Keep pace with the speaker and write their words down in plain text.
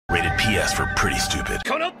PS for pretty stupid.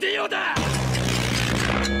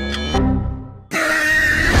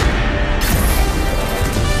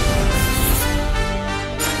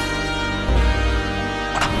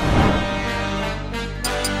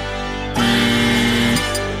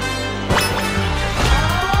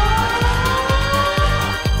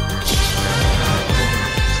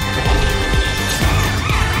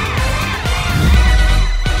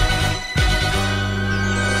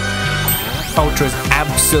 Ultra is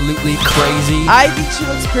absolutely crazy. I think she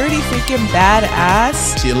looks pretty freaking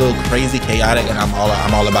badass. She's a little crazy, chaotic, and I'm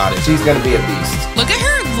all about it. She's gonna be a beast. Look at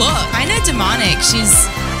her look. Kinda demonic.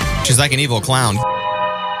 She's like an evil clown.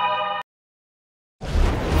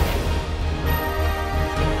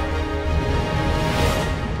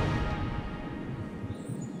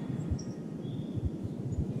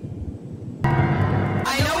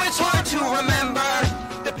 I know it's hard to remember.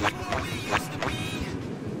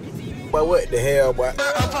 But what the hell, boy?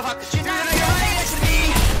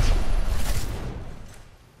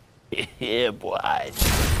 Yeah, boy.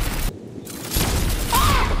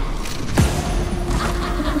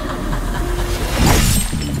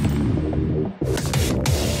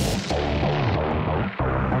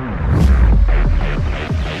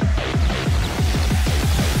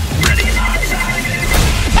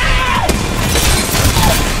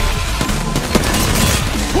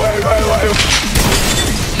 Wait.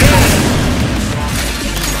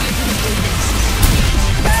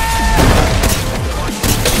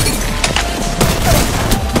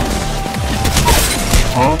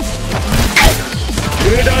 Huh?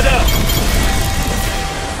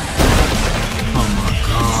 Oh my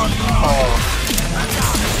god.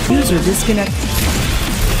 User disconnect.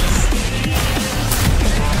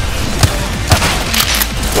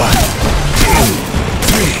 One, 2,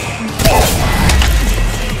 3, 4.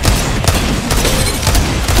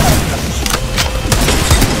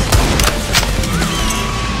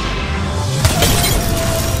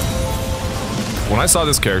 When I saw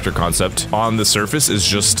this character concept on the surface is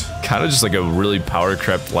just kind of just like a really power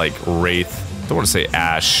crept like Wraith. I don't want to say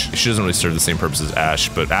Ashe. She doesn't really serve the same purpose as Ashe,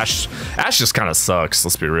 but Ashe just kind of sucks.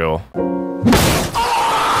 Let's be real.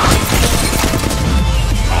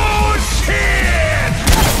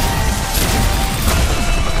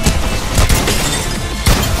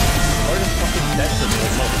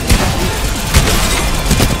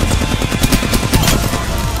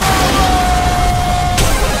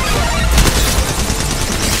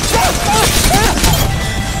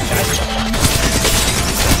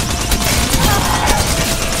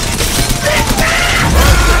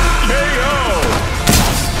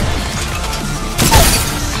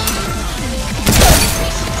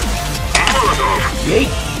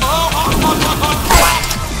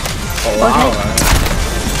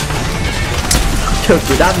 Trời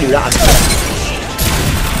cứ đáp nhiều đạn.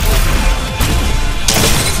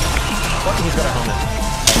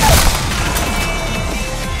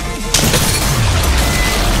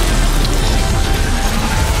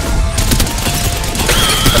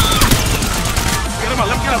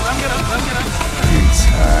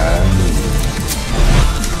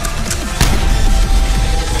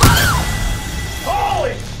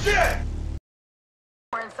 Holy shit!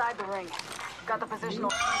 We're inside the ring. Got the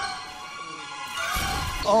positional.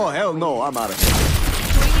 Oh hell no, I'm out of here.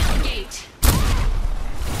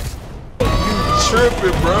 You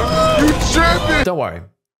tripping, bro? You tripping? Don't worry,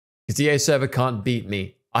 because the EA server can't beat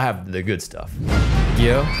me. I have the good stuff.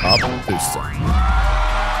 GearUP Booster.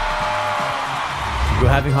 You're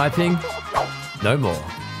having high ping? No more.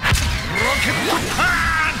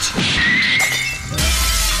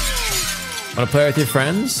 Want to play with your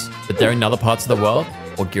friends, but they're in other parts of the world?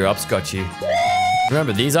 Well, GearUp's got you.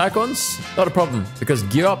 Remember these icons? Not a problem, because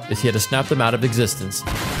GearUp is here to snap them out of existence.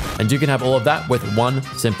 And you can have all of that with one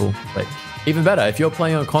simple click. Even better, if you're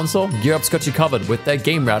playing on console, GearUp's got you covered with their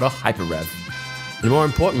game router HyperRev. And more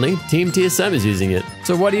importantly, Team TSM is using it.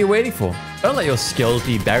 So what are you waiting for? Don't let your skills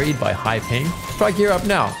be buried by high ping. Try GearUp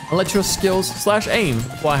now and let your skills/aim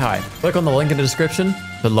fly high. Click on the link in the description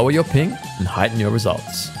to lower your ping and heighten your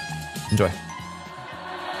results. Enjoy.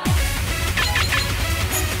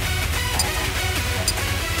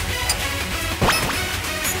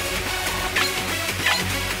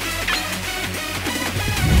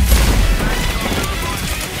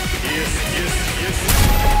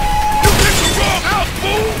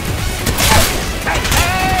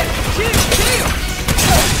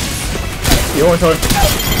 Yếu rồi thôi.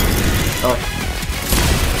 Rồi.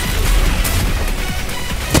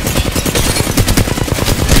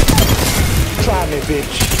 Try me,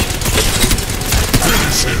 bitch.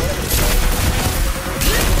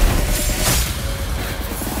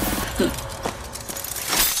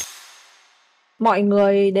 mọi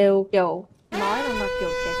người đều kiểu nói rằng là kiểu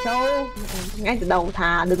trẻ trâu, ngay từ đầu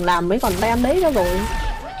thà đừng làm mấy con tem đấy cho rồi.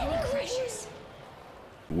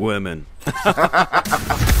 Women.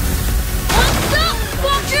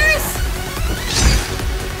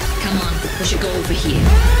 Come on, we should go over here.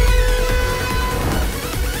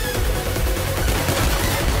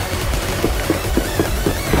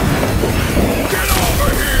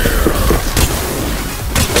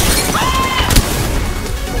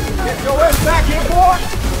 Your ass back here, boy!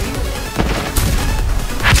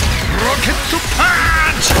 Rocket to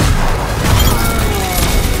punch!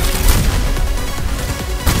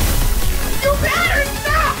 You better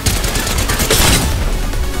stop!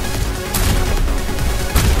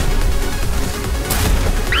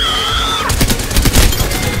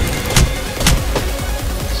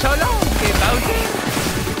 So long, Bowser.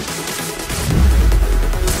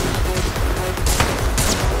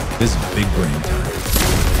 This is big brain time.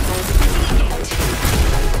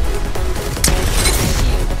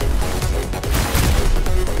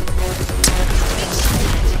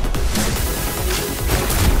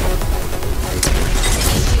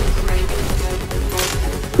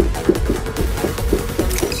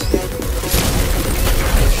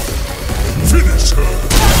 Finish her!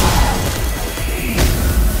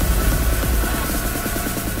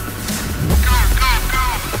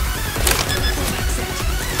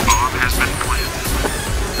 Bomb has been planted.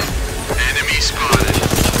 Enemy spotted.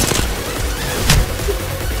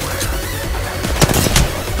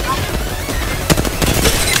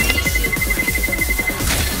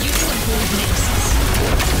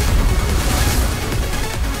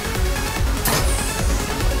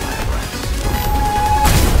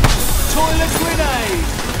 Toilet grenade!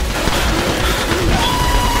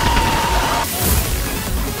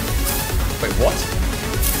 Wait, what?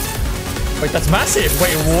 Wait, that's massive.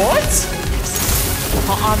 Wait, what?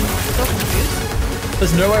 I'm so confused.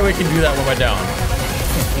 There's no way we can do that when we're down.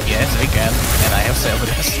 Yes, we can. And I have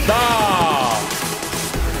self-defense. Stop!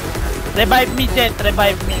 Revive me, Jet.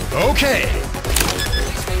 Revive me. Okay.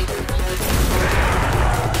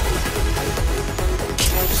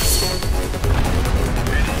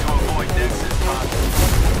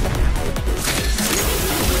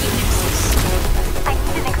 I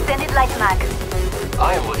need an extended light mag.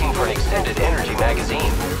 I am looking for an extended energy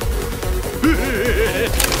magazine.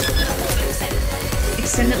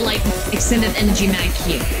 Extended energy mag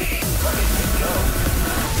here.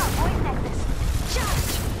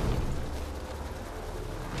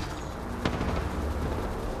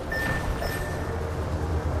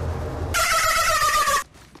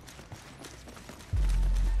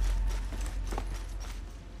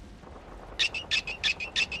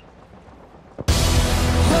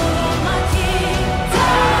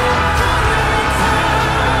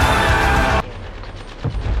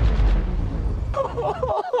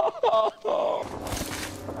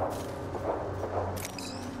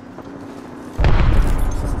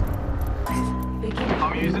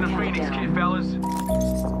 I'm using a Phoenix kit, fellas. 1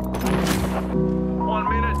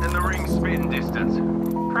 minute and the ring's spitting distance.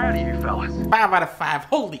 Proud of you, fellas. 5 out of 5.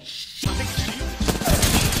 Holy shit.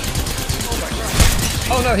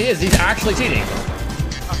 Oh no, he is. He's actually cheating.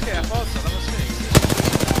 Okay, I thought so. That was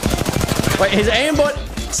Phoenix. Wait, his aimbot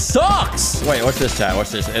sucks. Wait, watch this, chat.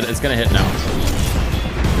 Watch this. It's gonna hit now.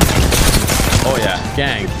 Oh yeah,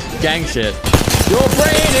 gang shit. Your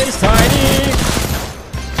brain is tiny.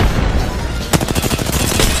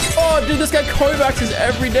 Oh, dude, this guy Kovacs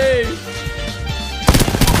every day.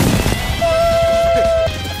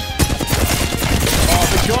 Oh,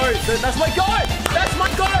 the goat. That's my goat. That's my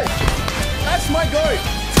goat. That's my goat.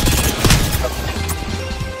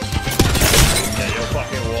 Yeah, you're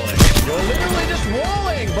fucking walling. You're literally just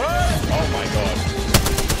walling, bro. Oh my god.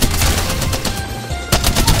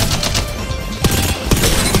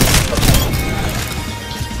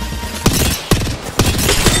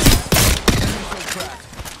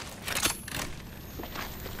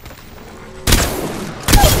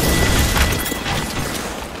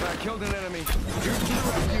 Killed an enemy.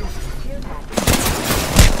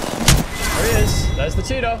 There he is. There's the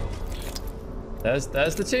Cheeto. There's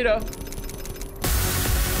the Cheeto.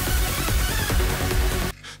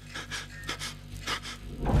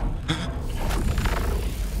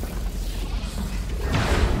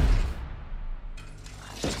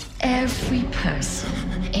 Every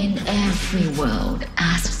person in every world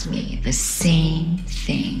asks me the same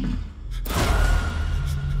thing.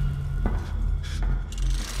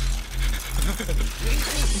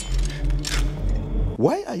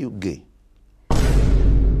 Why are you gay?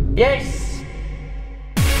 Yes!